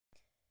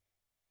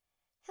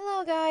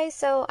Hello guys,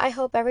 so I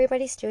hope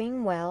everybody's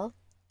doing well.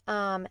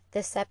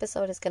 This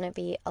episode is going to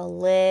be a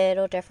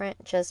little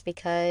different just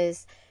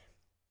because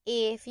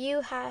if you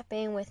have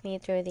been with me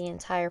through the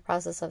entire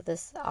process of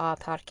this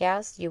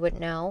podcast, you would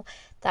know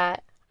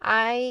that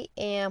I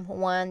am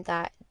one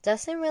that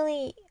doesn't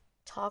really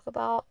talk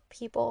about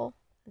people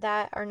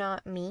that are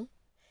not me.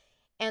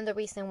 And the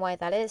reason why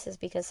that is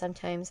because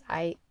sometimes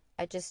I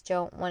just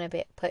don't want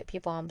to put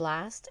people on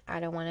blast. I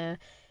don't want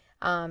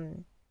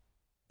to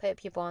put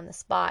people on the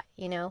spot.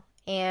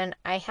 And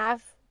I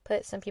have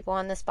put some people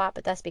on the spot,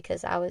 but that's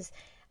because I was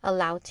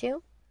allowed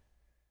to.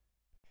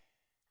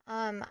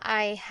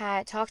 I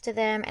had talked to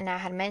them and I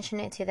had mentioned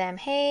it to them.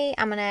 Hey,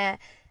 I'm gonna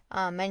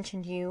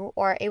mention you,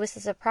 or it was a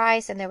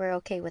surprise and they were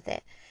okay with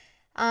it.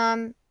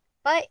 Um,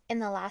 but in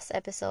the last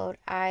episode,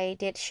 I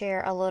did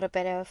share a little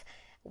bit of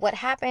what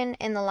happened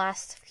in the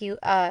last few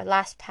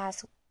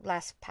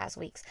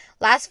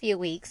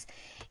weeks,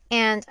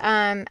 and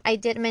I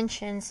did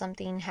mention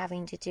something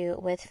having to do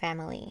with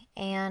family.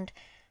 And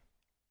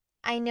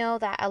I know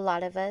that a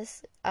lot of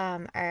us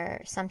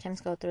are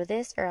sometimes go through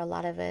this, or a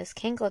lot of us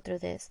can go through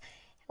this,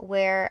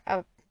 where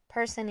a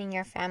person in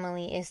your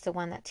family is the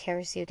one that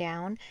tears you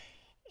down,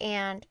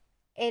 and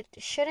it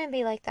shouldn't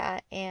be like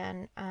that.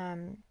 And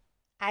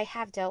I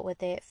have dealt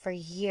with it for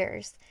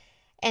years,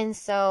 and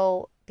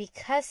so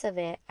because of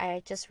it,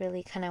 I just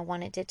really kind of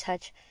wanted to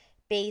touch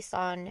base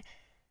on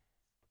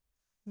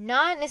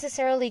not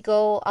necessarily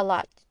go a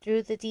lot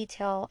through the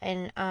detail,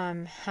 and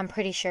I'm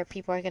pretty sure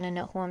people are going to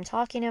know who I'm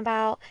talking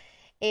about.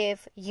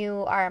 If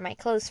you are my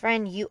close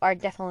friend, you are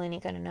definitely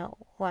going to know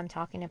who I'm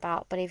talking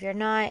about. But if you're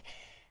not,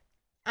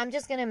 I'm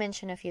just going to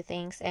mention a few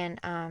things, and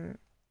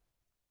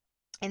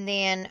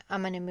then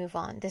I'm going to move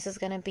on. This is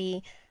going to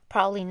be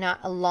probably not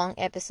a long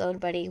episode,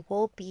 but it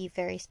will be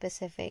very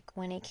specific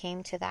when it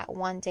came to that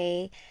one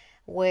day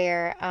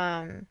where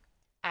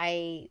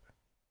I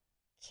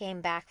came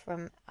back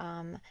from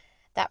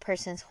that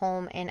person's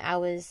home, and I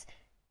was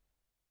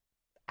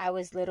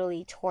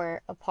literally torn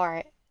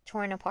apart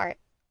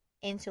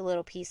into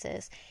little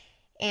pieces.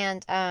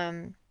 And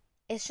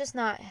it's just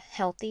not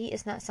healthy.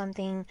 It's not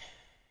something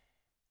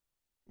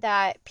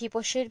that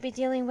people should be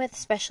dealing with,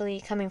 especially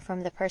coming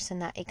from the person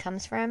that it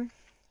comes from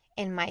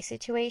in my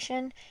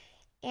situation.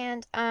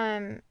 And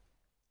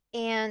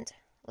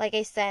like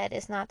I said,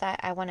 it's not that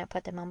I want to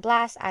put them on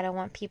blast. I don't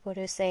want people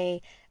to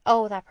say,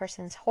 "Oh, that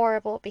person's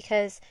horrible,"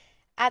 because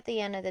at the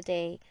end of the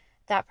day,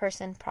 that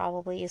person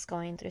probably is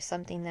going through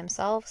something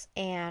themselves,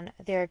 and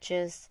they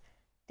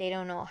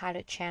don't know how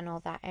to channel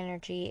that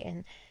energy,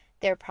 and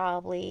they're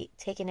probably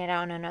taking it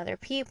out on other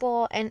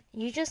people, and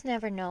you just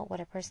never know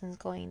what a person's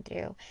going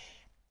through.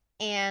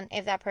 And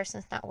if that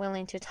person's not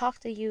willing to talk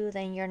to you,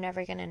 then you're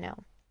never going to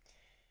know.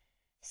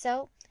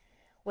 So,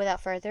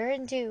 without further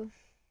ado,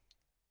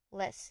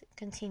 let's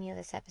continue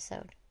this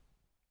episode.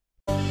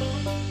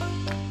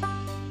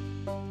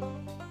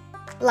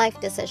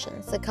 Life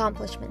decisions,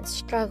 accomplishments,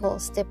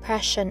 struggles,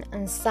 depression,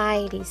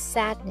 anxiety,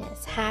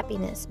 sadness,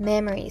 happiness,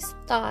 memories,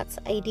 thoughts,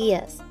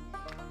 ideas.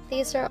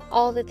 These are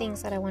all the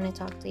things that I want to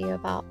talk to you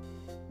about.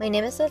 My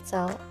name is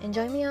Itzel, and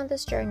join me on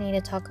this journey to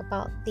talk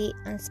about the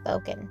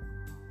unspoken.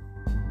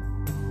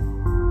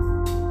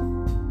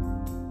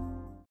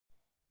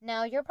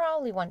 Now, you're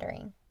probably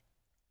wondering,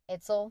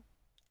 Itzel,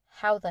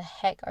 how the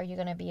heck are you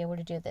going to be able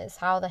to do this?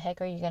 How the heck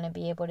are you going to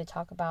be able to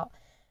talk about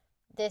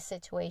this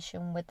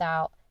situation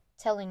without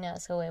telling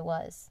us who it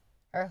was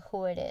or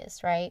who it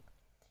is, right?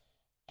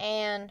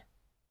 And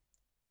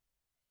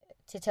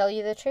to tell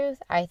you the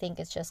truth, I think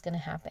it's just going to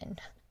happen.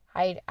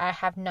 I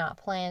have not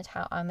planned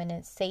how I'm going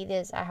to say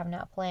this. I have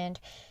not planned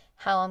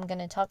how I'm going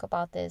to talk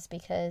about this,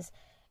 because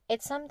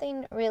it's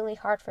something really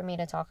hard for me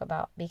to talk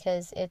about,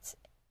 because it's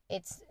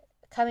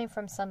coming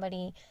from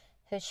somebody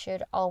who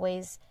should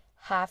always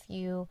have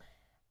you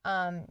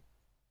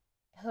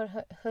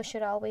who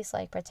should always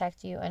like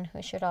protect you, and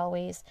who should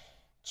always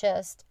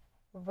just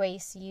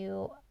raise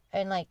you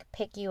and like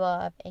pick you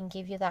up and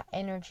give you that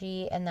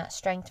energy and that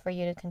strength for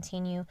you to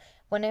continue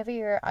whenever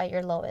you're at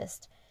your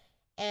lowest.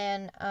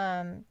 And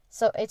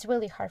so it's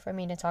really hard for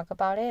me to talk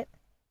about it.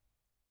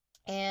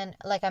 And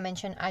like I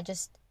mentioned, I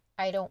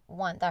don't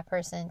want that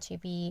person to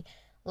be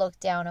looked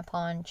down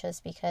upon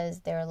just because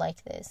they're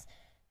like this.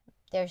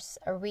 There's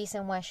a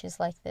reason why she's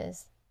like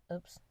this.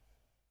 Oops.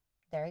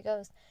 There it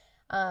goes.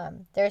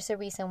 There's a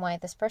reason why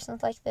this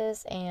person's like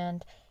this,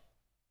 and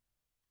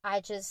I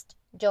just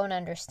don't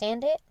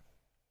understand it.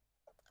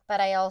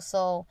 But I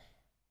also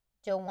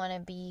don't want to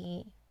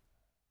be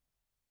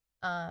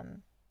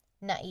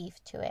naive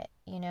to it.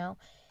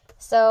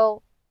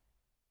 So,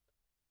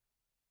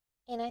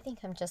 and I think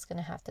I'm just going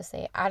to have to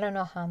say, I don't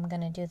know how I'm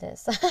going to do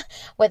this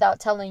without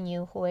telling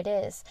you who it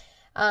is.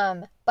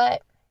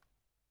 But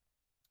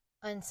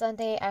on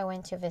Sunday, I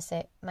went to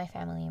visit my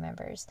family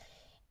members.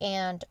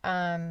 And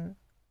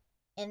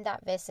in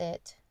that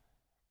visit,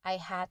 I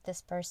had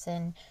this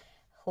person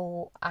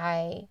who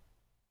I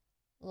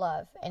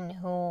love and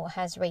who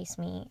has raised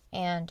me.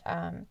 And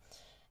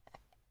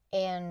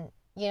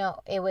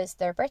it was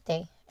their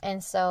birthday.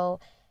 And so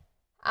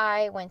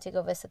I went to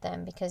go visit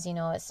them because,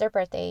 it's their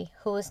birthday.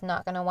 Who is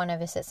not going to want to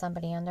visit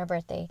somebody on their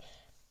birthday?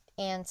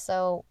 And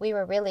so we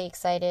were really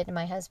excited.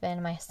 My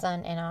husband, my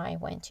son, and I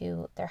went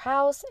to their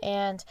house,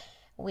 and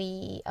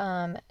we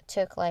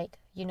took, like,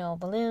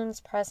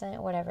 balloons,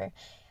 present, whatever.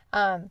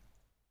 Um,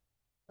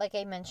 like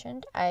I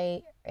mentioned,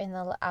 in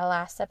the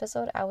last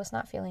episode, I was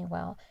not feeling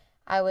well.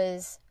 I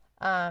was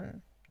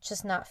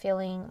just not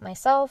feeling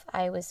myself.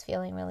 I was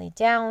feeling really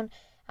down.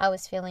 I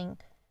was feeling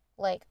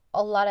like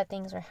a lot of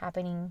things were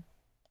happening,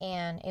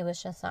 and it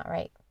was just not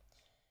right.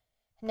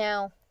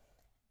 Now,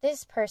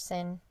 this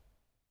person,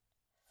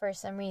 for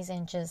some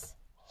reason, just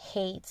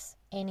hates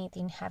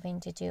anything having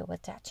to do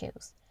with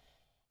tattoos.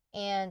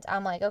 And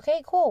I'm like,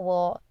 okay, cool.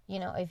 Well,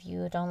 if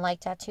you don't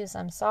like tattoos,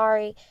 I'm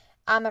sorry.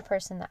 I'm a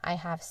person that I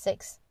have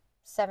 6 to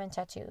 7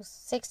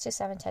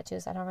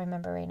 tattoos. I don't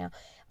remember right now,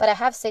 but I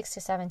have 6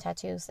 to 7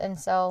 tattoos. And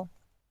so,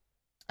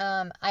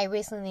 I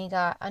recently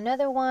got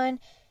another one,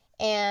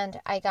 and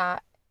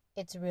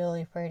it's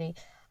really pretty.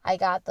 I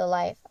got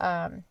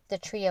the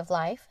tree of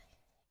life,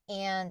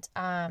 and,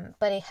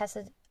 but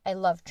I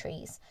love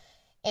trees.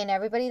 And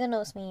everybody that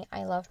knows me,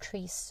 I love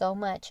trees so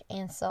much.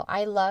 And so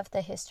I love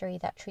the history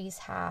that trees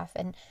have.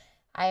 And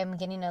I am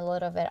getting a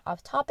little bit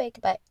off topic,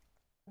 but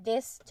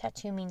this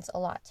tattoo means a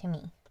lot to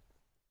me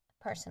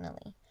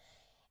personally.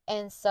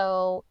 And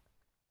so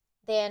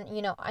then,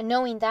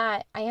 knowing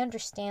that, I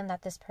understand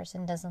that this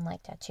person doesn't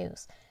like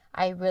tattoos.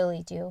 I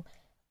really do.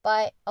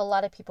 But a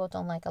lot of people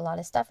don't like a lot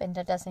of stuff, and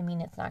that doesn't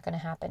mean it's not going to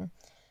happen.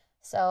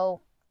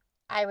 So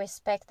I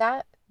respect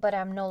that, but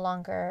I'm no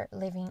longer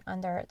living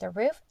under the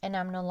roof, and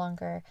I'm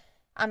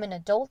an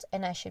adult,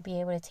 and I should be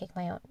able to take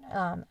my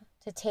own,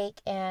 to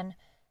take and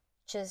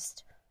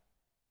just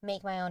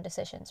make my own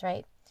decisions,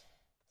 right?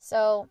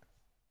 So,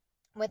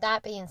 with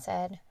that being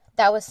said,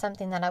 that was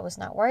something that I was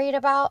not worried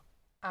about.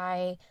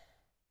 I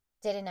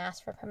didn't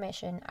ask for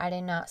permission. I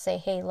did not say,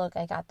 hey, look,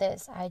 I got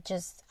this. I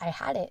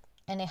had it,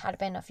 and it had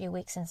been a few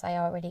weeks since I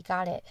already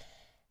got it.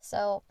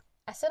 So,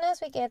 as soon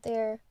as we get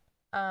there,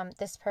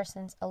 this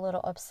person's a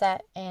little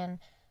upset, and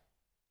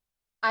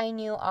I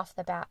knew off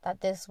the bat that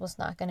this was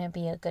not going to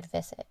be a good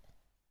visit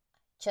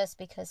just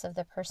because of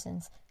the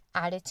person's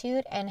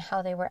attitude and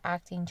how they were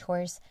acting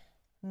towards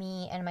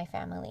me and my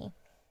family.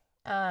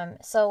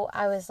 So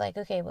I was like,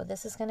 okay, well,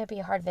 this is going to be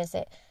a hard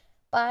visit,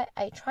 but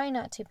I try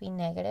not to be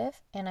negative,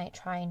 and I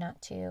try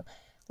not to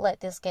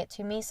let this get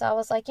to me. So I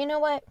was like, you know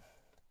what?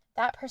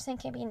 That person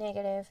can be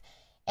negative,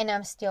 and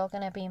I'm still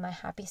going to be my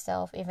happy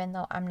self, even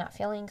though I'm not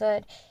feeling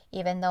good,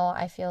 even though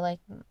I feel like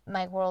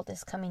my world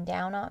is coming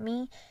down on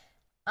me.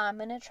 I'm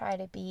going to try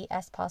to be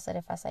as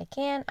positive as I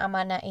can. I'm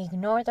going to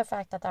ignore the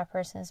fact that that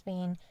person is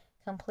being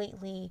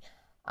completely,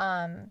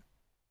 I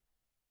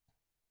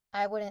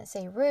wouldn't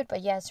say rude,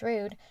 but yes,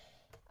 rude,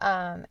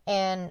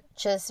 and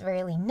just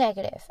really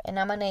negative. And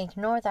I'm going to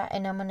ignore that,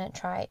 and I'm going to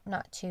try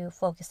not to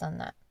focus on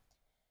that.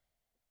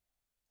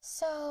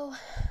 So,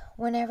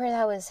 whenever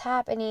that was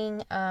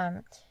happening,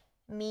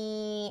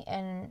 me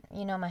and,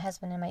 my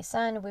husband and my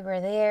son, we were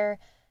there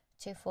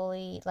to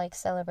fully, like,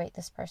 celebrate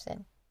this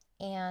person.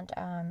 And,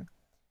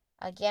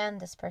 again,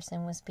 this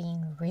person was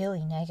being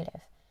really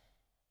negative.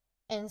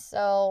 And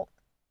so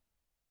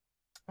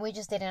we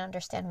just didn't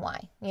understand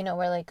why.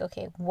 We're like,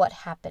 okay, what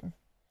happened?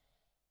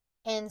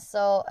 And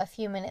so a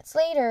few minutes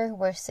later,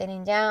 we're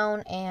sitting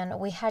down, and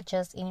we had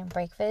just eaten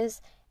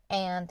breakfast,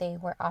 and they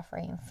were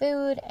offering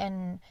food.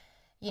 And,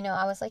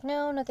 I was like,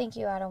 no, thank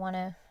you.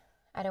 I'm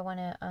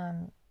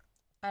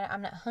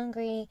not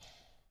hungry.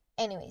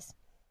 Anyways,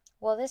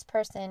 well, this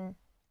person,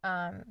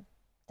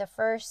 the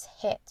first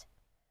hit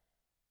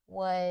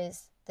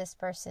was this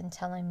person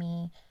telling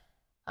me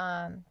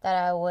that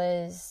I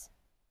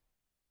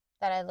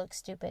look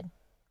stupid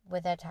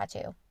with a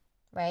tattoo,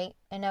 right?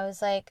 And I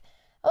was like,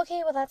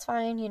 okay, well, that's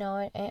fine.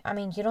 I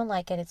mean, you don't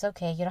like it. It's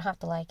okay. You don't have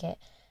to like it.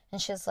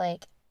 And she's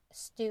like,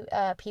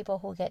 people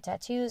who get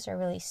tattoos are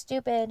really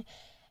stupid.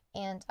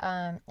 And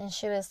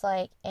she was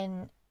like,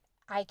 and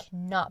I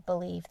cannot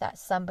believe that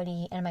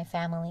somebody in my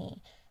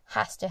family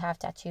has to have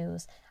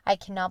tattoos. I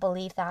cannot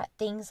believe that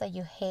things that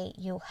you hate,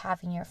 you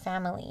have in your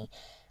family.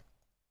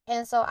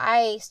 And so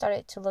I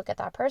started to look at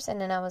that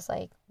person, and I was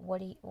like,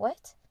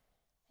 what?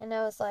 And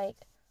I was like,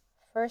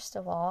 first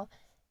of all,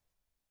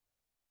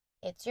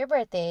 it's your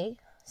birthday,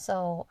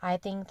 so I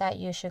think that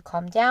you should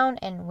calm down,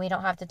 and we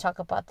don't have to talk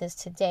about this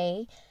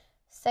today.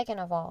 Second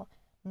of all,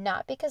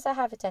 not because I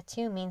have a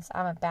tattoo means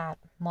I'm a bad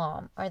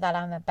mom or that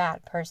I'm a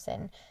bad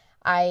person.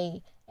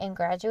 I am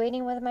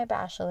graduating with my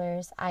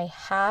bachelor's. I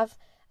have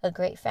a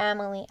great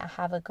family. I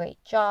have a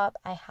great job.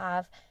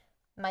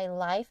 My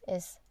life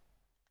is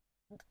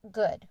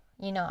good.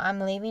 I'm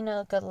living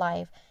a good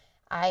life.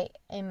 I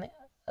am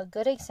a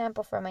good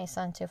example for my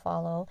son to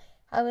follow.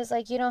 I was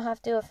like, you don't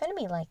have to offend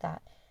me like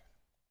that.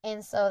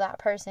 And so that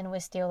person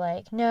was still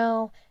like,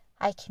 no,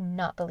 I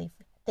cannot believe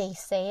it. They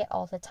say it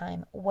all the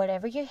time.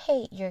 Whatever you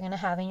hate, you're going to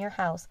have in your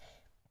house.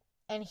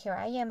 And here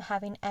I am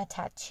having a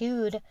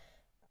tattooed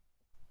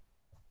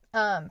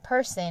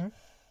person.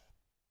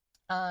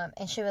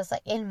 And she was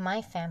like, in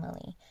my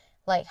family.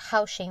 Like,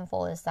 how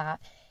shameful is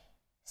that?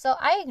 So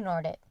I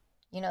ignored it.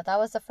 That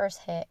was the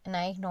first hit, and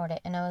I ignored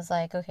it. And I was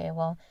like, okay,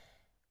 well,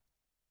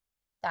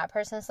 that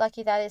person's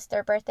lucky that it's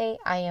their birthday.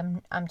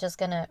 I'm just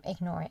gonna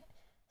ignore it.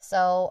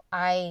 So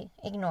I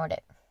ignored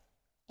it.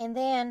 And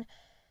then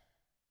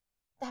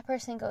that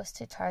person goes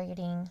to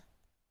targeting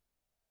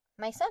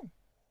my son.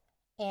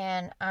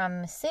 And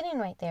I'm sitting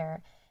right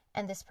there,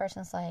 and this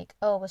person's like,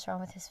 oh, what's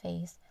wrong with his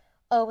face?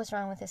 Oh, what's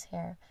wrong with his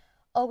hair?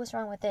 Oh, what's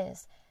wrong with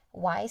this?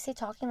 Why is he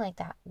talking like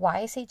that? Why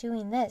is he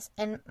doing this?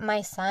 And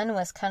my son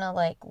was kind of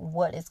like,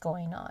 what is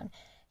going on?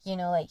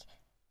 Like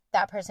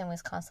that person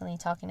was constantly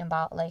talking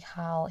about like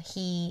how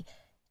he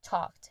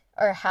talked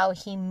or how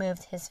he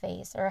moved his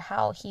face or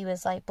how he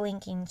was like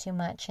blinking too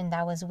much and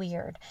that was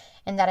weird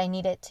and that I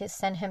needed to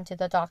send him to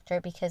the doctor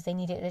because they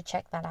needed to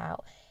check that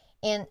out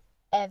and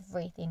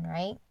everything,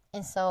 right?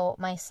 And so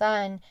my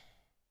son,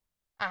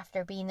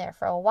 after being there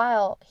for a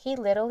while, he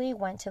literally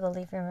went to the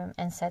living room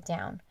and sat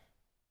down.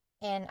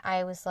 And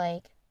I was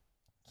like,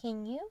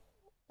 can you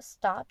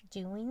stop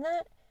doing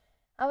that?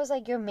 I was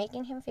like, you're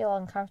making him feel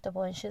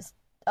uncomfortable. And she's,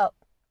 oh,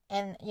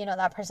 and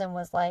that person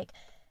was like,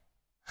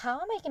 how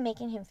am I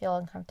making him feel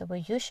uncomfortable?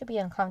 You should be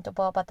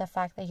uncomfortable about the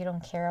fact that you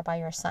don't care about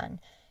your son.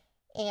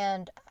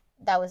 And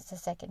that was the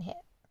second hit.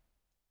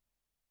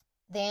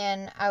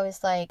 Then I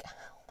was like,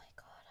 oh my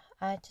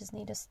God, I just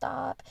need to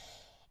stop.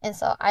 And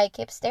so I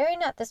kept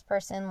staring at this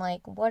person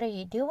like, what are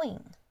you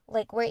doing?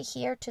 Like, we're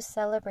here to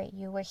celebrate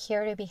you. We're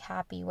here to be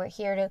happy. We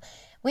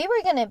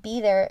were going to be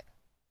there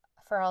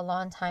for a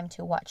long time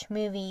to watch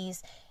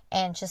movies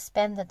and just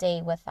spend the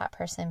day with that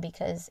person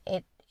because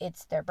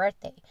it's their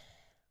birthday.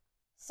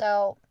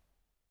 So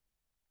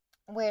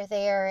we're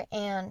there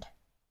and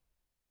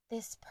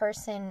this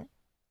person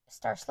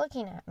starts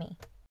looking at me.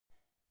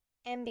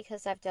 And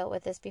because I've dealt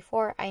with this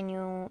before, I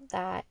knew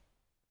that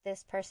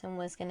this person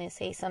was going to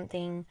say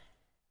something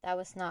that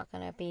was not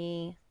going to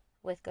be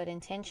with good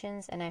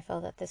intentions. And I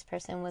felt that this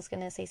person was going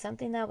to say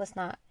something that was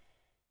not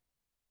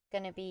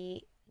going to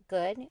be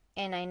good.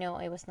 And I know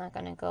it was not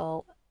going to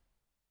go,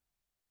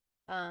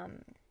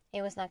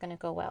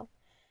 well.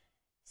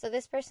 So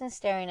this person's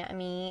staring at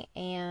me,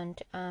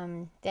 and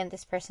then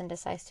this person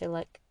decides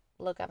to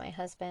look at my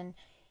husband,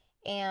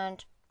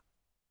 and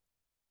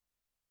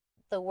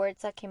the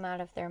words that came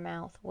out of their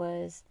mouth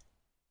was,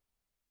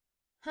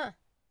 huh.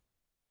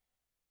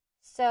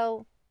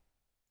 So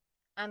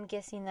I'm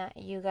guessing that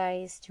you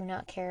guys do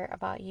not care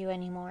about you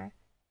anymore.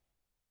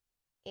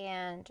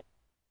 And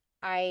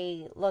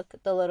I looked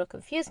a little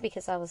confused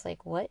because I was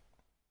like, what?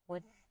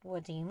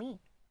 What do you mean?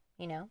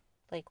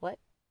 Like what?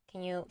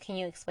 Can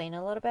you explain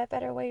a little bit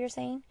better what you're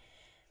saying?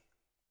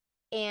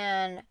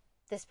 And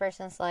this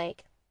person's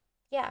like,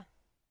 yeah,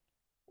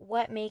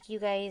 what make you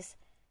guys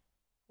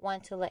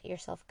want to let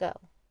yourself go?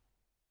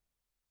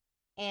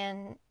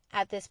 And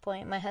at this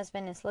point, my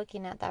husband is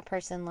looking at that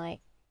person like,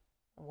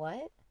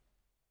 what?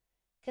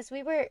 Because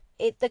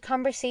the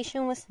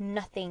conversation was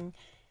nothing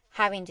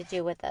having to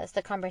do with us.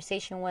 The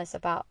conversation was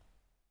about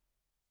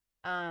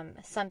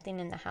something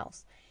in the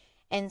house.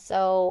 And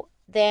so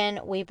then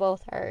we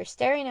both are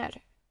staring at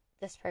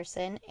this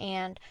person,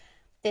 and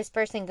this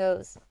person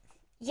goes,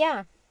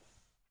 yeah,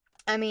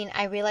 I mean,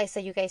 I realize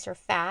that you guys are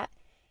fat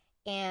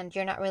and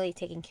you're not really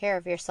taking care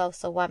of yourself,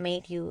 so what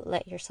made you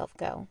let yourself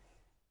go?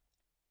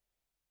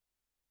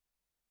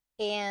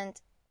 And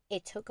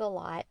it took a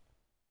lot.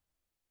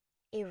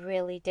 It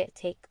really did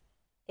take,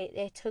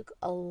 it took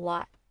a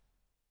lot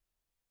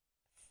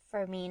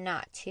for me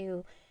not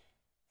to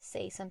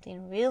say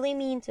something really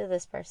mean to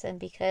this person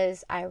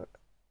because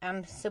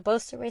I'm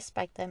supposed to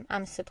respect them.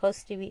 I'm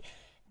supposed to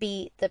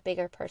be the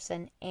bigger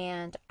person,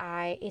 and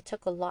it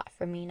took a lot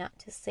for me not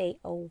to say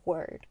a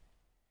word.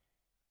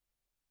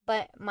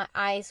 But my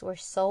eyes were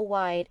so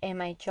wide and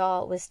my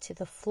jaw was to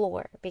the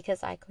floor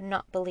because I could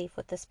not believe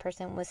what this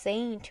person was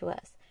saying to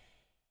us.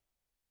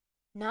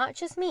 Not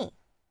just me,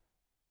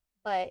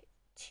 but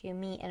to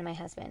me and my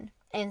husband.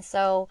 And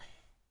so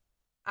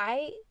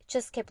I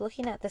just kept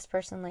looking at this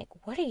person like,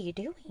 what are you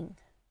doing?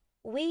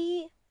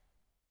 We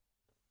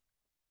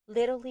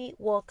literally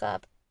woke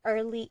up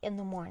early in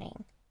the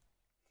morning.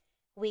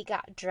 We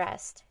got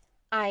dressed.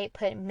 I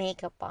put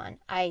makeup on.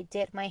 I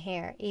did my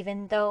hair,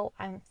 even though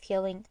I'm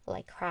feeling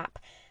like crap.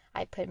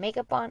 I put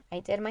makeup on.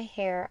 I did my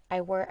hair. I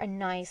wore a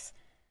nice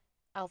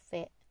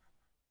outfit.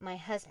 My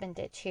husband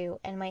did too,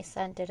 and my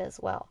son did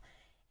as well.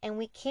 And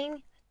we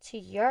came to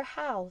your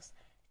house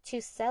to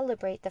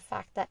celebrate the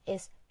fact that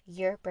it's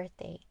your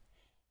birthday.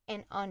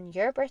 And on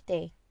your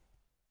birthday,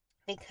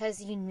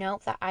 because you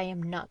know that I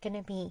am not going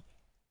to be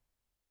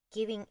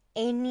giving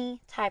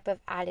any type of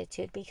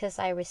attitude because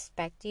I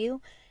respect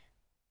you,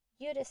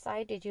 you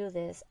decide to do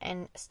this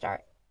and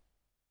start,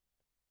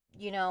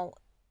 you know,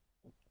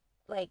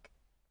 like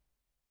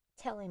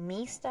telling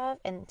me stuff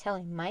and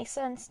telling my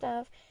son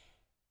stuff.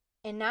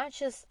 And not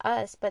just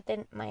us, but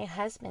then my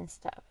husband's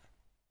stuff.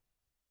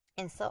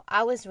 And so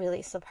I was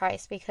really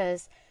surprised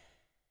because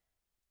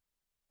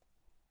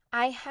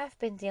I have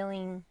been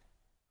dealing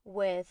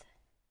with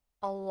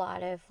a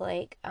lot of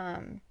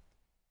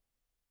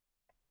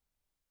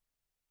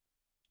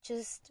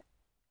just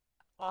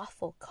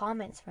awful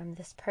comments from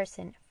this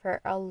person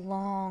for a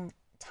long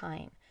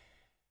time.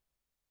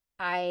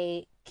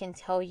 I can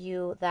tell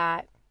you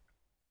that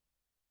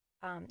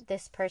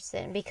this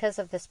person, because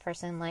of this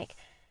person, like,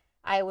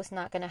 I was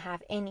not going to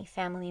have any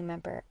family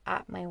member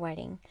at my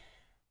wedding.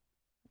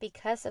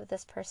 Because of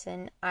this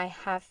person, I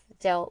have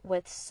dealt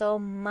with so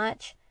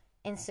much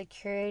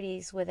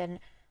insecurities within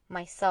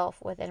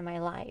myself, within my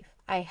life.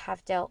 I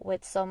have dealt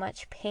with so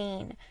much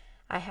pain.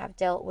 I have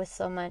dealt with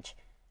so much,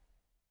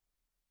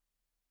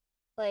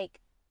 like,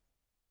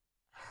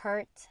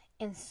 hurt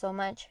and so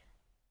much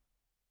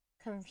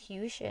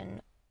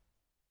confusion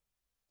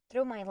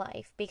through my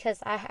life because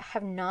I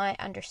have not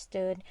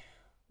understood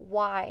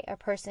why a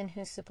person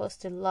who's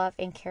supposed to love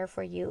and care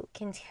for you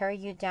can tear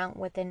you down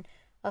within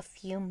a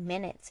few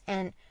minutes,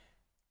 and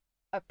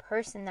a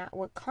person that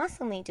would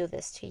constantly do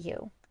this to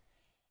you.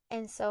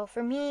 And so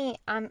for me,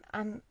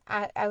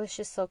 I was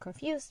just so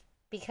confused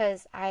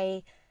because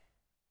I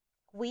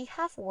we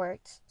have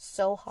worked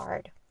so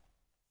hard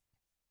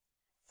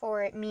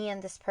for me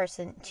and this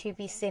person to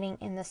be sitting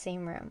in the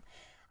same room.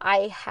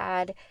 I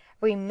had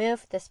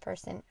removed this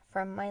person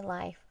from my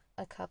life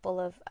a couple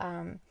of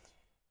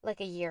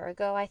like a year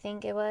ago, I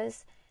think it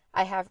was.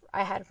 I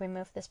had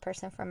removed this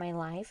person from my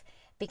life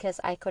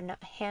because I could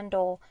not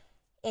handle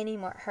any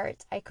more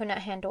hurt. I could not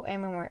handle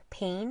any more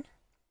pain.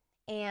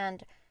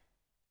 And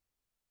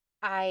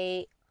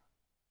I,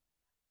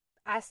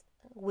 as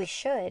we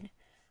should,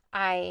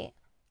 I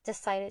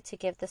decided to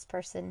give this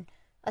person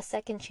a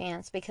second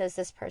chance because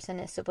this person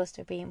is supposed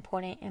to be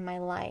important in my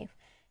life,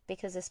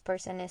 because this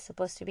person is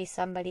supposed to be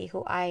somebody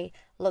who I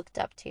looked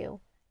up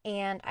to.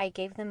 And I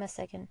gave them a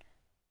second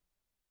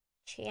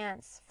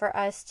chance for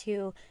us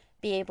to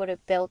be able to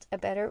build a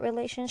better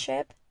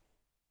relationship.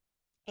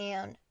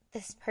 And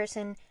this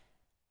person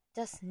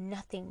does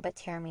nothing but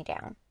tear me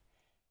down.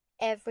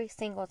 Every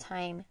single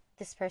time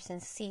this person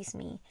sees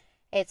me,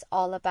 it's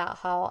all about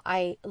how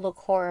I look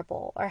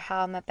horrible, or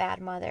how I'm a bad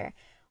mother,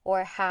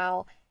 or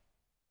how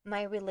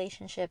my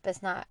relationship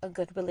is not a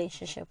good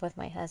relationship with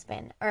my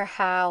husband, or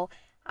how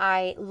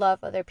I love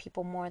other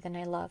people more than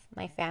I love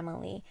my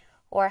family,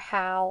 or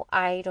how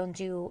I don't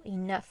do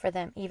enough for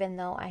them, even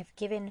though I've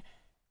given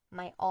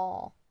my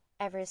all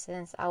ever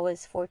since I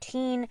was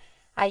 14.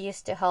 I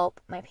used to help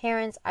my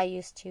parents. I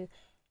used to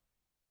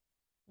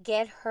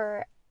get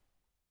her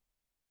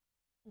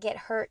get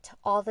hurt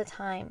all the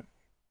time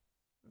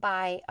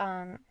by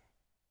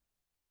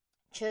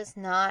just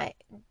not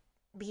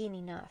being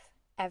enough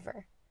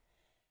ever.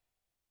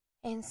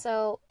 And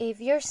so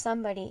if you're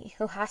somebody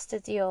who has to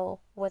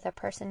deal with a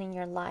person in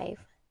your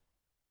life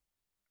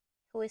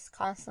who is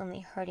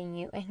constantly hurting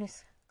you and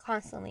who's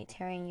constantly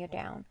tearing you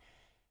down,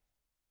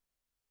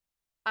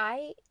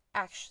 I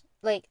actually,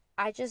 like,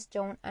 I just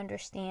don't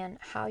understand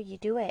how you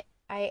do it.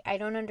 I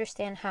don't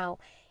understand how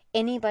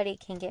anybody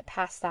can get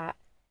past that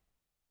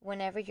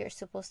whenever you're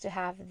supposed to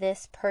have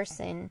this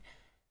person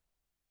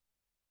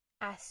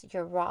as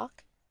your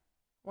rock,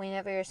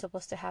 whenever you're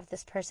supposed to have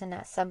this person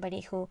as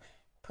somebody who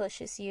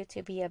pushes you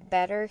to be a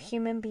better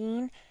human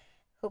being,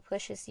 who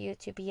pushes you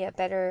to be a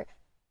better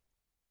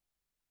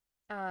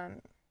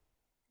um,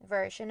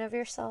 version of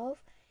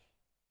yourself,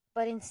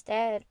 but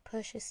instead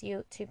pushes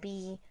you to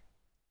be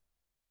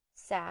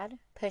sad,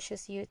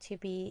 pushes you to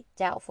be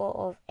doubtful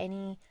of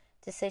any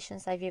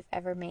decisions that you've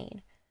ever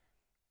made.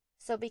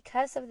 So,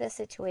 because of this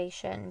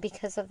situation,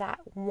 because of that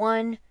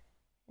one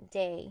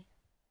day,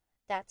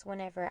 that's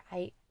whenever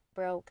I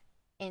broke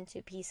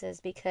into pieces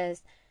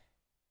because,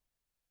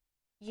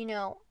 you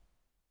know,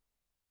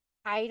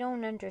 I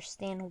don't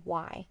understand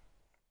why.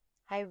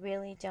 I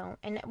really don't.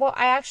 And well,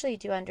 I actually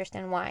do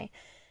understand why,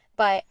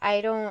 but I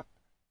don't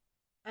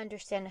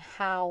understand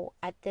how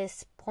at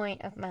this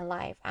point of my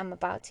life I'm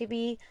about to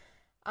be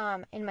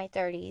in my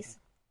 30s,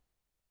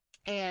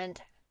 and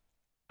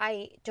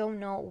I don't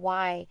know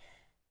why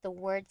the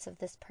words of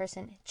this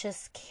person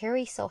just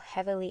carry so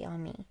heavily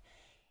on me.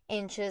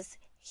 And just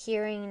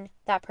hearing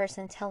that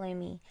person telling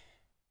me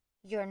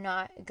you're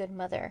not a good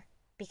mother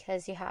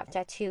because you have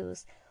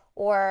tattoos,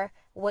 or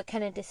what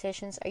kind of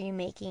decisions are you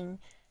making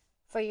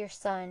for your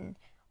son,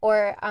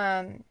 or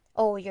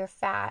oh, you're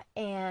fat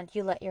and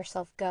you let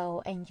yourself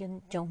go and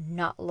you do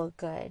not look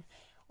good,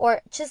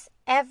 or just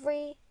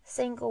every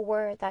single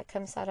word that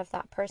comes out of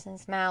that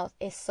person's mouth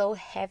is so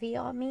heavy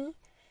on me,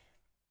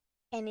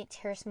 and it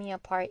tears me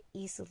apart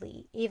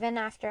easily. Even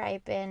after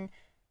I've been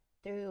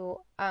through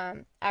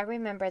I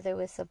remember there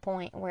was a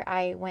point where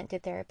I went to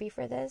therapy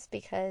for this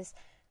because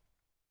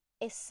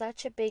it's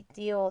such a big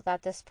deal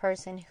that this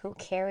person who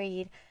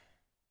carried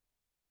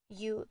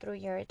you through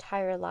your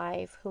entire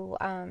life, who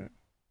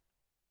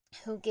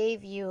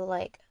gave you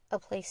like a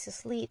place to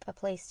sleep, a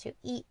place to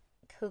eat,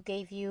 who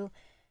gave you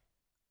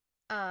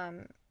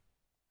um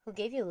who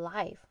gave you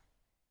life,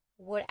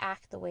 would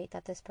act the way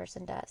that this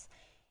person does.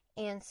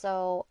 And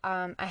so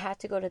I had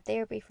to go to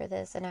therapy for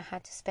this, and I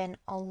had to spend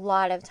a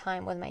lot of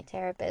time with my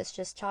therapist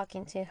just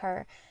talking to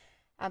her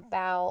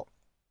about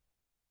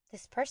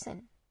this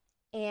person.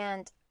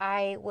 And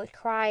I would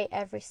cry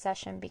every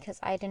session because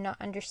I did not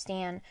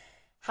understand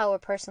how a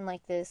person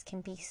like this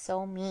can be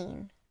so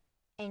mean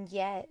and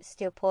yet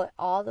still put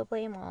all the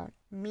blame on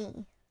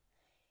me.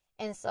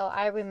 And so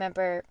I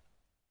remember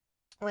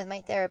with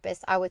my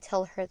therapist, I would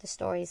tell her the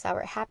stories that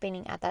were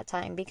happening at that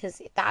time,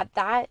 because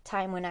that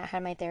time when I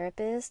had my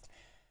therapist,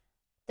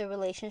 the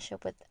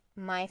relationship with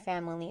my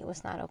family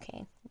was not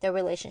okay. The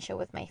relationship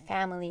with my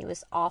family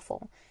was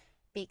awful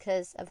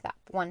because of that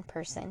one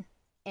person.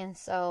 And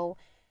so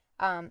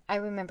I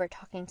remember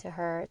talking to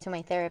her, to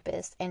my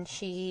therapist, and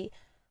she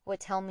would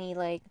tell me,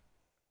 like,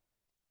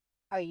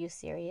 are you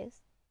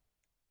serious?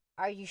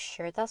 Are you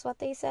sure that's what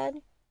they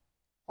said?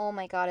 Oh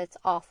my God, it's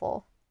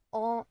awful.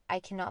 Oh, I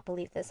cannot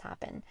believe this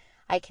happened.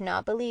 I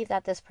cannot believe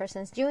that this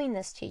person's doing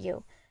this to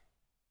you.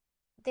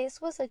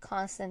 This was a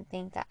constant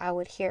thing that I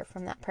would hear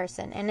from that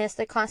person. And it's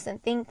the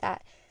constant thing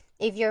that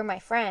if you're my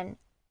friend,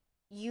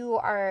 you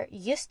are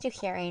used to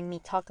hearing me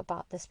talk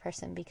about this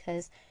person,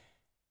 because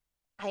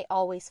I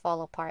always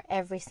fall apart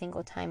every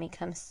single time it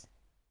comes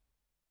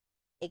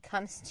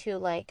to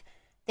like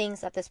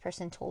things that this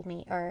person told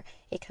me, or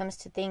it comes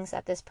to things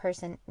that this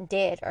person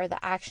did, or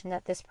the action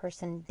that this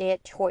person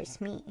did towards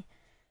me.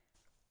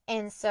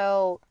 And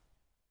so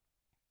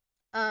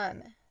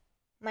um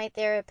my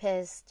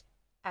therapist,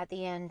 at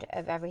the end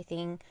of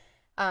everything,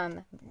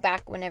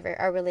 back whenever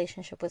our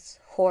relationship was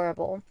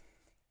horrible,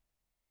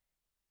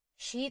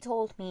 she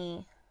told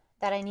me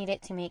that I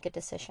needed to make a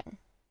decision.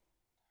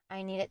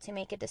 I needed to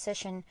make a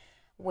decision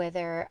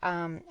whether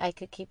I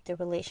could keep the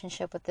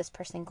relationship with this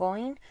person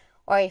going,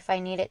 or if I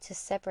needed to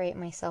separate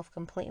myself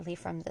completely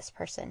from this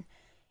person.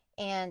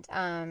 And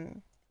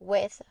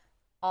with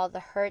all the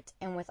hurt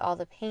and with all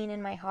the pain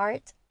in my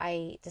heart,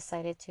 I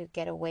decided to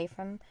get away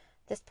from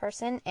this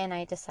person, and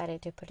I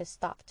decided to put a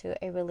stop to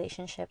a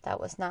relationship that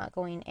was not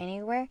going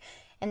anywhere,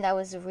 and that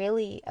was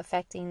really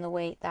affecting the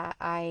way that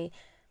I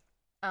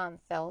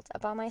felt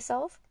about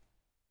myself.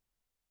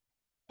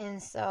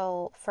 And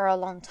so for a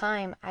long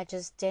time, I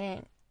just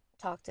didn't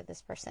talk to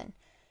this person.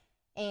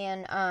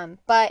 And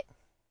but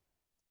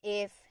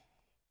if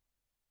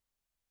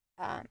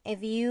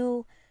if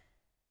you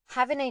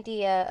have an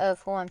idea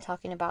of who I'm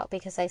talking about,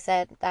 because I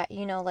said that,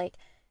 like,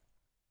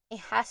 it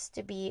has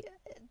to be,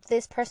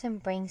 this person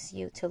brings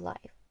you to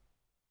life,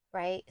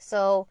 right?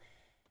 So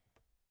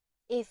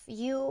if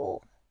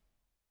you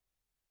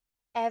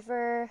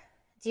ever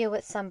deal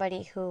with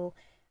somebody who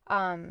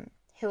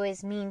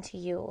is mean to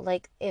you,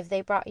 like if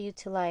they brought you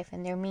to life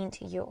and they're mean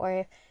to you, or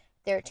if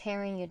they're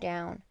tearing you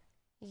down,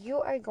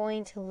 you are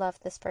going to love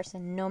this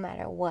person no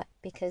matter what,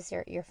 because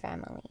they're your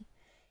family.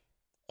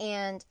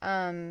 And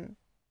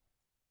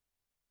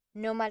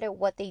no matter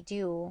what they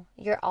do,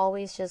 you're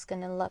always just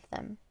going to love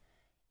them,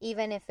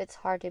 even if it's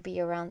hard to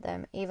be around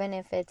them, even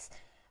if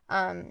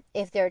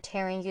they're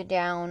tearing you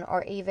down,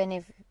 or even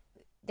if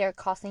they're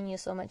causing you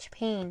so much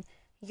pain,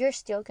 you're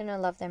still going to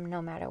love them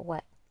no matter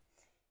what.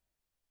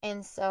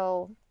 And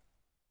so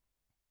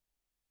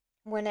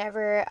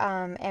whenever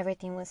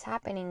everything was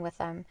happening with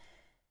them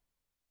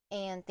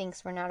and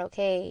things were not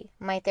okay,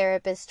 my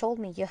therapist told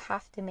me, you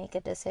have to make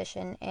a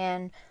decision,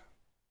 and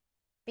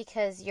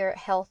because your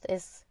health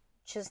is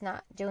just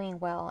not doing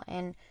well,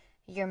 and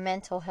your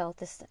mental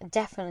health is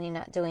definitely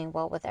not doing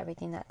well with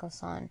everything that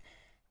goes on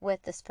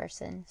with this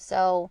person.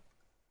 So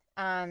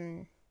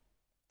um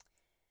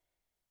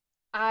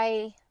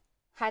I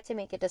had to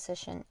make a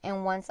decision,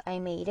 and once I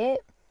made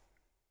it,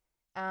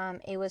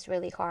 it was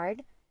really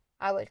hard.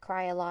 I would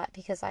cry a lot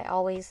because I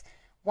always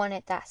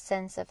wanted that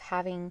sense of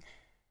having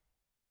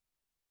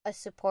a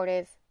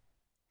supportive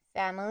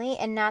family,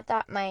 and not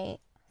that my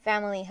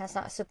family has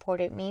not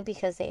supported me,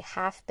 because they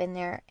have been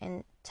there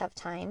in tough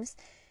times.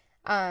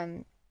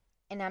 Um,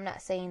 and I'm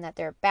not saying that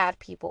they're bad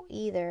people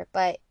either,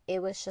 but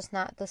it was just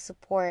not the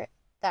support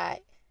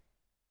that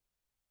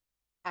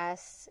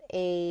as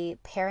a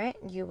parent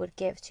you would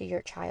give to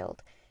your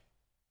child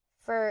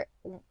for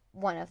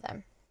one of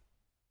them.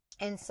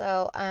 And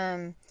so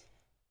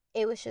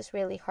it was just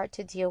really hard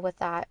to deal with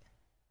that,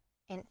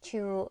 and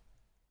to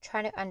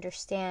try to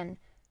understand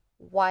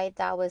why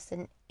that was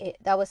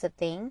a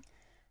thing,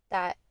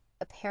 that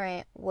a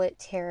parent would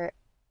tear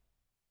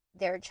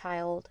their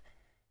child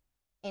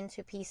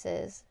into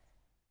pieces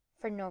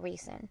for no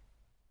reason.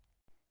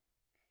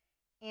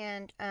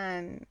 And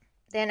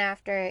then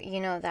after,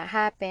 that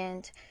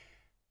happened,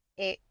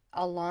 it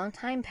a long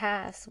time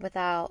passed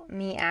without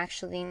me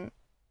actually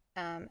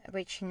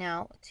reaching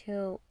out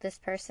to this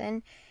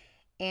person.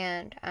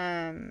 And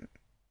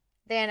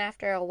then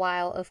after a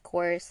while, of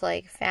course,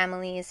 like,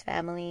 family is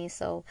family,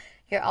 so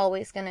you're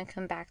always going to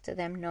come back to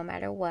them no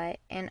matter what.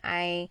 And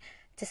I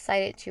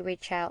decided to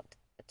reach out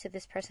to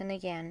this person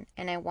again,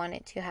 and I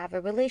wanted to have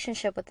a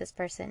relationship with this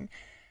person.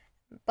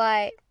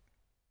 But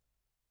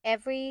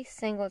every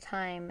single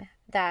time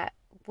that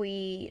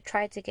we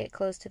tried to get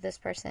close to this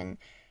person,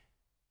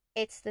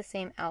 it's the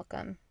same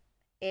outcome.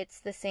 It's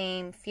the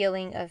same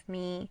feeling of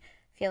me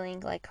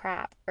feeling like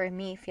crap, or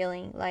me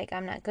feeling like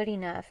I'm not good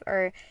enough,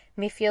 or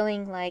me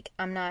feeling like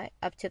I'm not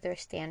up to their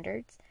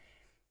standards.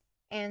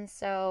 And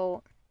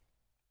so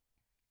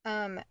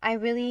I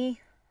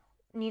really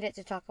needed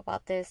to talk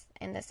about this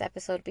in this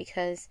episode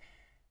because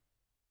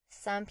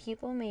some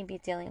people may be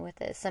dealing with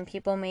this. Some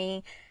people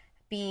may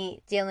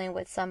be dealing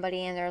with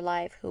somebody in their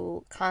life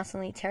who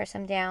constantly tears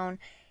them down,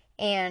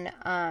 and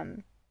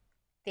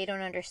they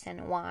don't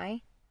understand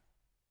why,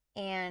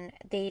 and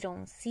they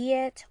don't see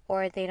it,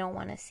 or they don't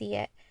want to see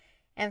it.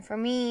 And for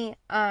me,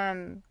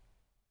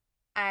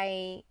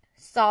 I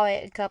saw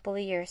it a couple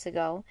of years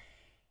ago,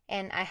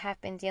 and I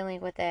have been dealing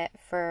with it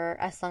for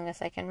as long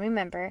as I can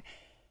remember.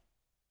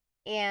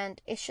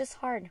 And it's just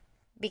hard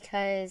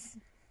because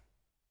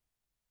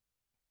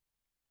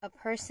a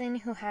person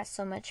who has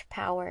so much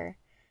power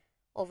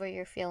over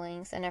your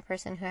feelings, and a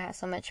person who has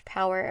so much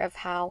power of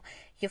how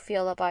you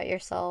feel about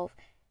yourself,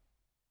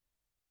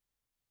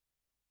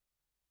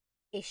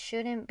 it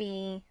shouldn't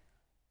be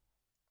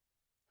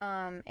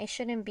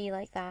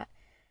like that.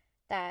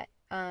 That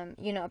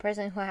a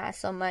person who has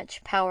so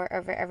much power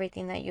over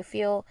everything that you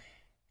feel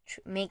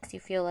makes you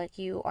feel like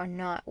you are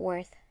not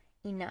worth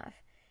enough.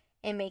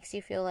 It makes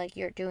you feel like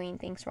you're doing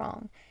things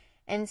wrong.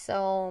 And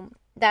so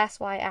that's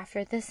why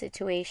after this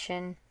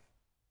situation,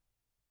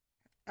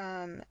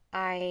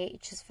 I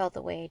just felt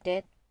the way I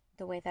did,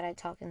 the way that I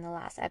talked in the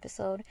last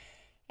episode,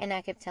 and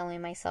I kept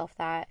telling myself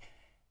that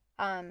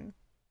um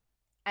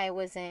I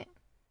wasn't,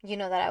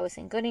 that I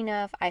wasn't good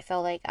enough. I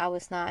felt like I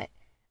was not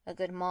a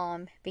good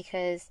mom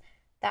because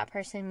that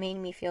person made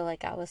me feel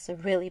like I was a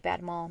really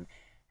bad mom.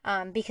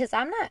 Because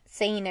I'm not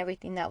saying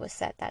everything that was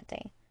said that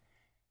day.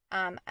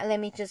 Let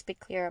me just be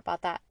clear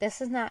about that.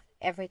 This is not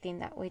everything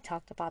that we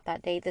talked about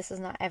that day. This is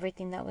not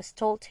everything that was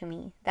told to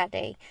me that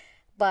day.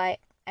 But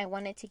I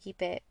wanted to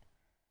keep it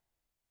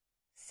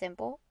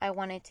simple. I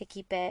wanted to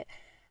keep it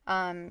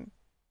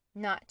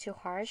not too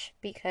harsh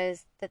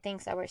because the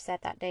things that were said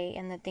that day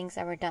and the things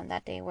that were done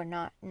that day were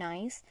not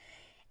nice.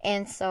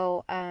 And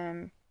so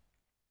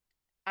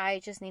I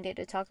just needed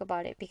to talk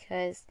about it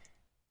because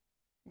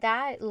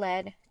that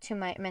led to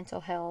my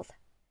mental health,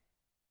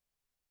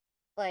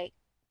 like,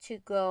 to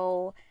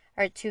go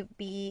or to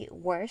be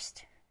worse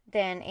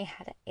than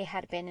it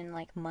had been in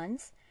like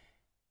months,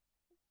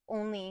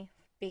 only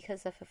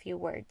because of a few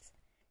words.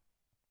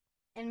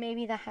 And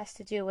maybe that has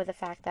to do with the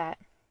fact that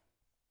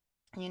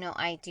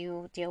I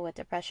do deal with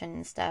depression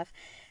and stuff,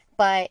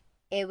 but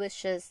it was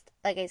just,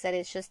 like I said,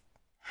 it's just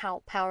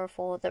how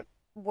powerful the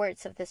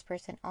words of this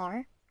person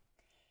are.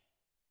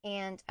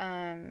 And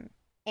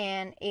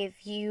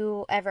if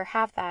you ever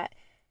have that,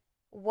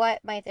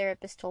 what my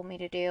therapist told me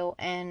to do,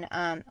 and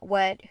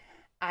what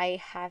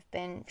I have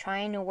been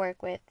trying to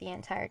work with the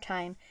entire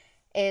time,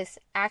 is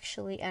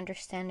actually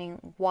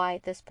understanding why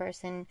this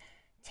person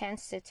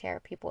tends to tear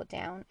people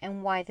down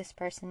and why this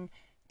person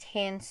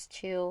tends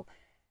to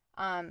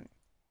um,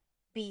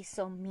 be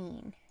so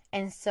mean.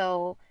 And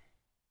so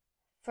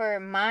for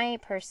my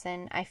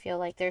person, I feel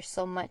like there's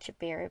so much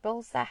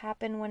variables that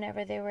happen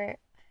whenever they were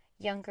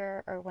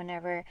younger, or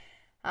whenever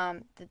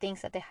the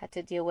things that they had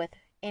to deal with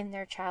in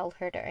their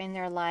childhood or in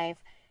their life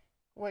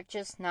were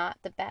just not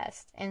the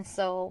best. And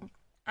so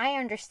I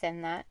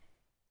understand that.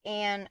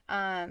 And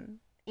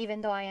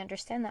even though I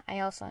understand that, I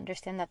also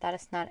understand that that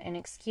is not an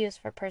excuse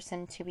for a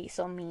person to be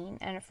so mean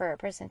and for a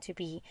person to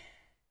be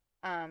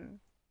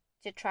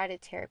to try to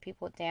tear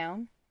people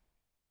down.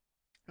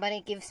 But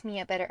it gives me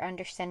a better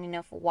understanding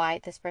of why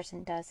this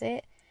person does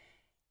it.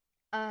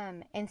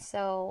 And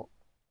so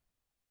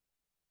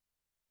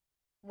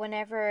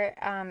whenever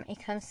it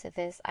comes to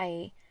this,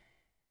 I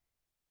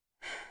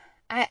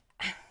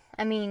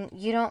I mean,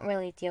 you don't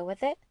really deal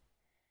with it.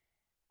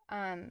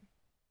 Um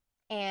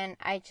and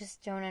I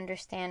just don't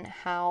understand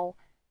how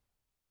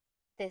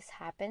this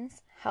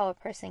happens, how a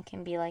person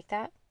can be like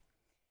that.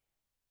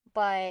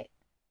 But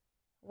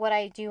what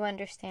I do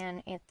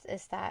understand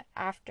is that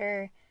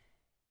after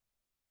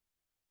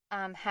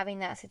having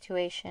that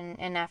situation,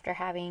 and after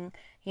having,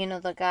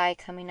 the guy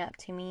coming up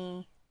to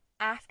me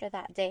after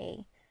that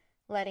day,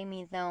 letting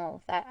me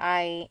know that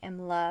I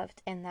am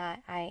loved and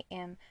that I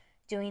am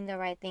doing the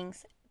right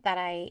things that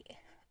I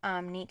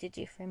need to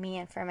do for me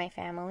and for my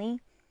family.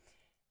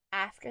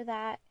 After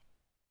that,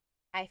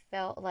 I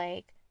felt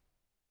like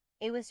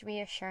it was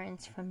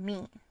reassurance for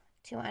me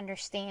to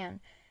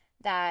understand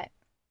that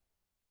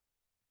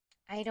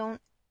I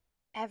don't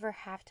ever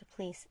have to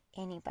please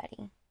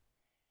anybody.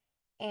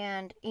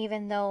 And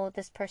even though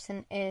this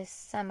person is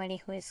somebody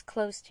who is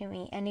close to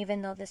me, and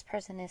even though this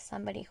person is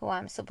somebody who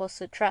I'm supposed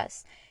to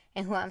trust,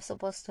 and who I'm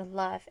supposed to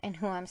love, and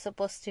who I'm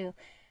supposed to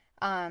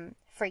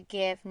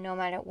forgive no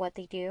matter what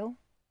they do,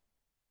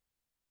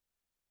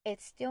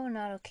 it's still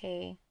not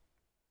okay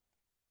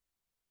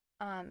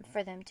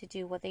for them to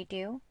do what they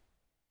do.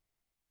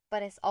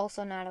 But it's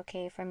also not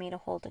okay for me to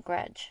hold a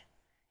grudge.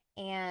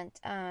 And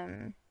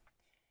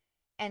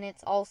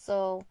it's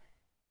also,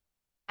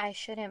 I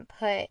shouldn't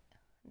put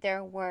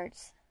their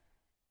words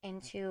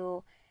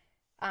into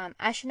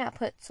I should not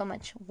put so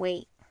much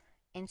weight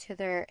into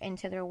their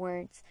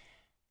words,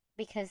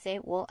 because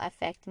it will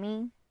affect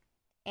me.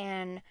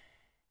 And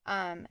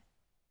um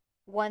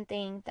one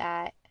thing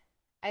that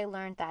I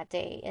learned that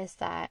day is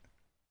that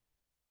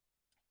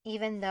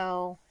even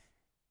though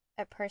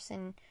a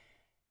person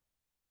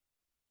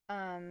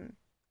um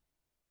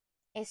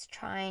is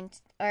trying to,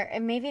 or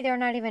maybe they're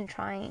not even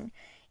trying.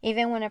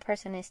 Even when a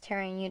person is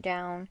tearing you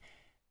down,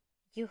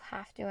 you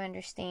have to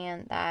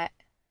understand that,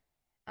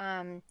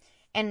 um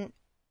and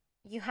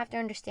you have to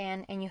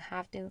understand and you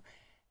have to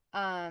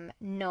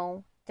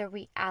know the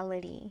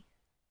reality.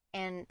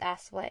 And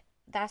that's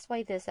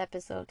why this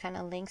episode kind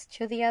of links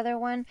to the other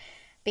one,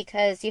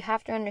 because you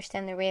have to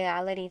understand the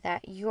reality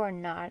that you are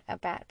not a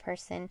bad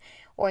person,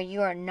 or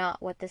you are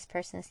not what this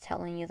person is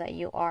telling you that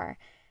you are.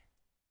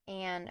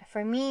 And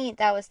for me,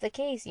 that was the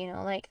case.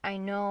 Like, I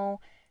know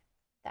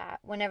that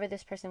whenever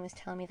this person was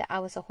telling me that I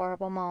was a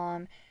horrible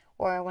mom,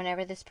 or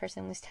whenever this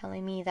person was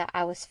telling me that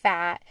I was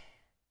fat,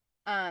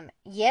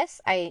 yes,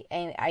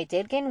 I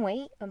did gain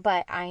weight,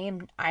 but I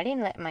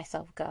didn't let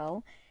myself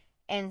go.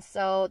 And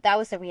so that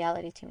was the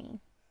reality to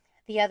me.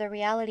 The other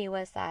reality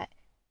was that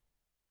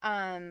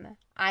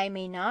I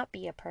may not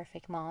be a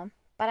perfect mom,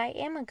 but I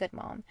am a good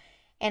mom.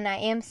 And I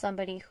am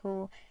somebody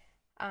who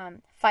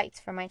fights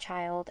for my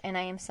child, and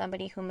I am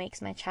somebody who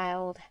makes my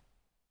child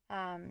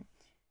um,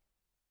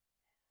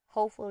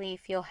 hopefully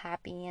feel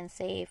happy and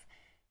safe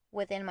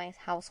within my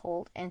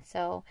household. And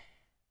so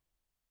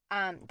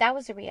that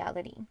was a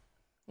reality,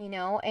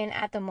 and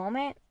at the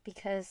moment,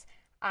 because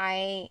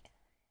I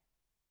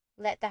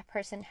let that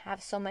person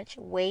have so much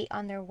weight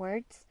on their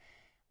words,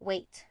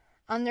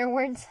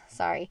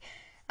 sorry,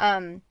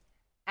 um,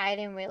 I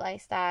didn't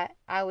realize that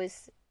I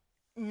was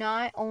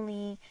not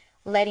only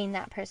letting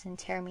that person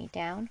tear me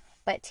down,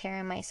 but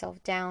tearing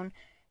myself down,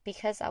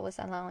 because I was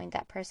allowing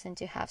that person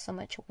to have so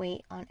much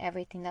weight on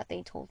everything that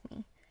they told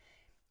me.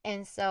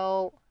 And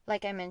so,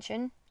 like I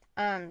mentioned,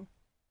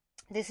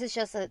 this is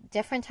just a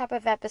different type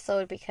of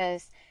episode,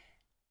 because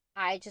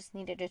I just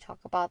needed to talk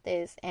about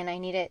this, and I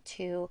needed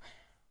to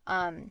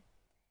um,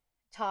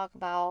 talk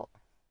about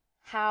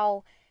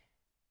how,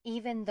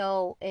 even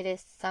though it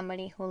is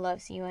somebody who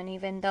loves you, and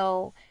even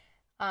though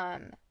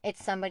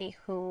it's somebody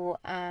who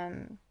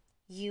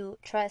you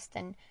trust,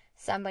 and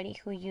somebody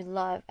who you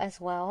love as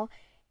well,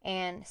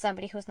 and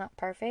somebody who's not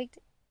perfect,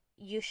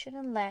 you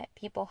shouldn't let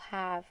people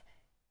have,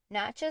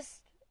 not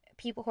just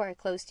people who are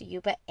close to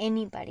you, but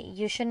anybody.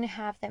 You shouldn't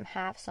have them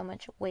have so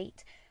much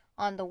weight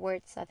on the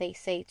words that they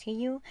say to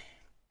you,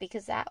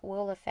 because that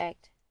will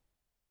affect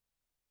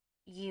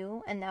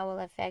you, and that will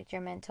affect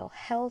your mental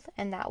health,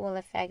 and that will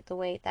affect the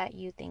way that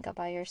you think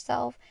about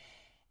yourself.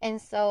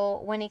 And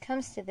so when it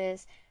comes to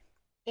this,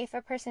 if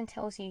a person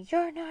tells you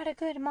you're not a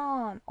good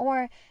mom,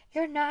 or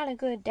you're not a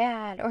good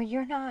dad, or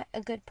you're not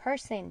a good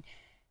person,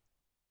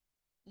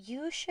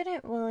 you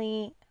shouldn't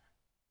really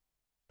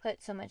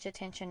put so much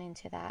attention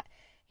into that.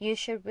 You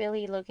should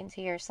really look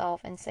into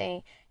yourself and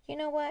say, you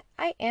know what?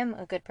 I am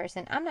a good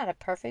person. I'm not a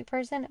perfect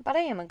person, but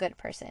I am a good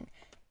person.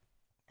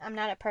 I'm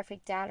not a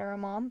perfect dad or a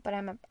mom, but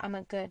I'm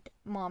a good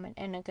mom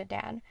and a good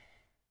dad.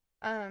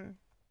 Um,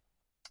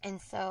 and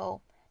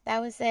so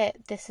that was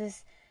it. This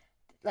is,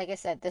 like I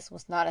said, this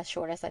was not as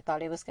short as I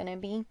thought it was gonna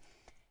be,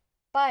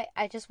 but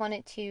I just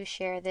wanted to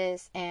share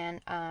this,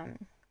 and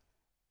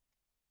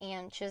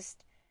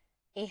just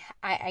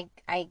I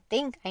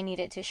think I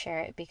needed to share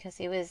it, because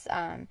it was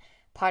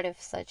part of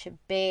such a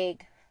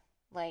big,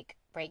 like,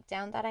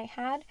 breakdown that I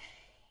had,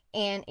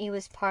 and it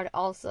was part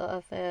also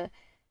of a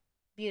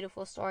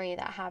beautiful story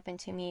that happened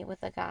to me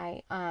with a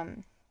guy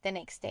the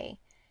next day.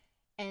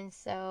 And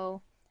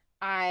so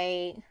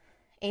I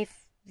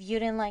if you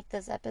didn't like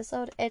this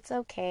episode, it's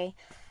okay.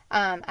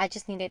 I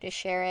just needed to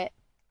share it.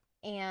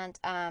 And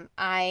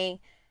I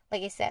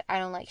like I said, I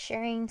don't like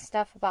sharing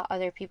stuff about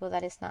other people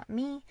that is not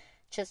me,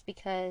 just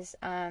because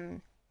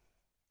I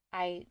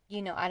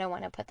don't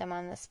want to put them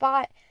on the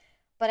spot.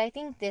 But I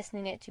think this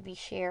needed to be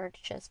shared,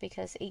 just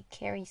because it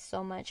carries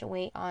so much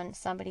weight on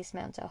somebody's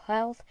mental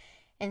health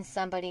and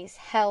somebody's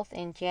health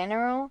in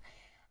general.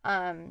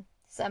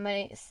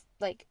 Somebody's,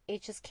 like,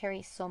 it just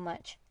carries so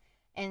much.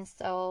 And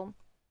so,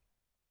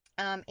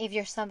 if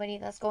you're somebody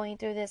that's going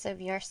through this,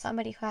 if you're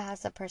somebody who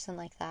has a person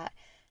like that,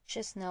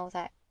 just know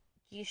that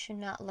you should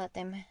not let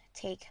them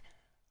take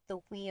the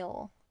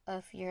wheel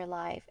of your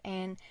life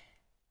and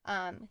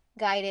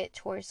guide it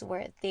towards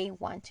where they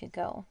want to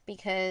go,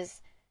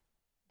 because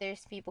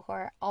there's people who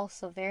are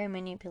also very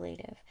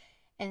manipulative.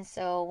 And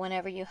so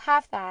whenever you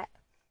have that,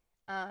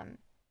 um,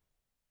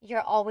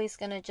 you're always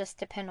going to just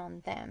depend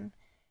on them,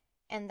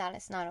 and that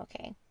is not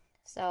okay.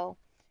 So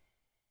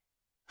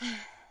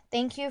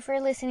thank you for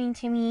listening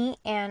to me,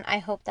 and I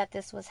hope that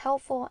this was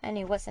helpful. And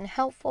it wasn't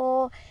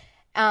helpful,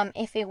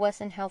 if it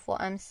wasn't helpful,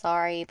 I'm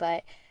sorry,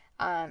 but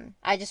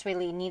I just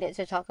really needed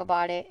to talk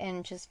about it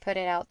and just put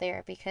it out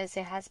there, because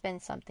it has been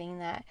something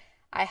that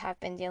I have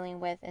been dealing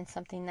with, and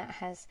something that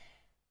has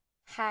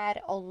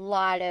had a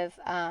lot of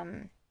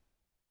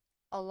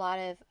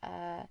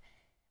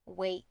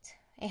weight.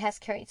 It has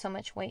carried so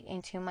much weight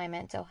into my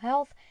mental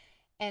health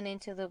and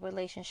into the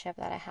relationship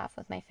that I have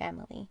with my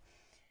family.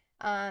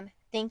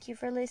 Thank you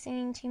for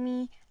listening to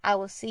me. I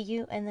will see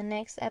you in the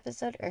next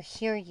episode, or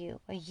you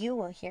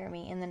will hear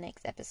me in the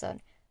next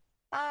episode.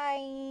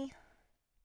 Bye.